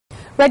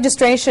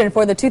Registration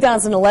for the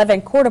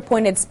 2011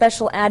 court-appointed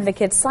Special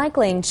Advocate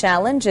Cycling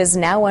Challenge is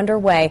now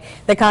underway.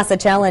 The CASA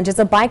Challenge is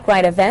a bike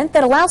ride event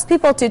that allows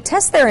people to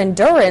test their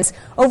endurance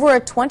over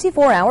a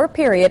 24-hour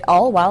period,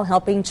 all while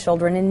helping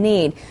children in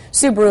need.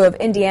 Subaru of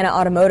Indiana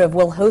Automotive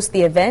will host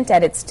the event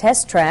at its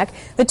test track.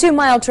 The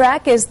 2-mile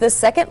track is the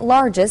second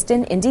largest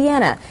in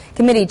Indiana.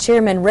 Committee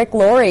Chairman Rick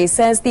Laurie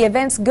says the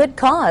event's good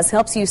cause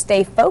helps you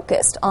stay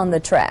focused on the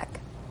track.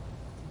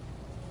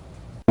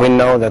 We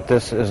know that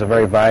this is a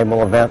very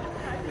valuable event.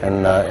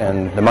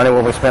 And the money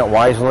will be spent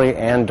wisely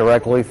and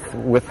directly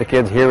with the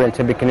kids here in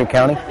Tippecanoe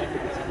County.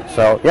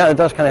 So, yeah, it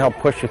does kind of help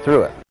push you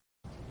through it.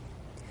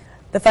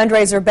 The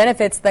fundraiser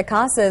benefits the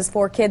CASA's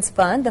For Kids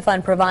Fund. The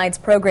fund provides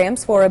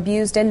programs for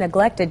abused and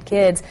neglected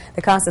kids.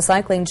 The CASA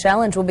Cycling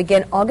Challenge will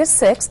begin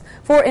August 6th.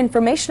 For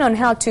information on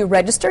how to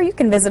register, you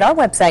can visit our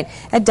website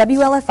at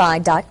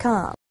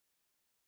WLFI.com.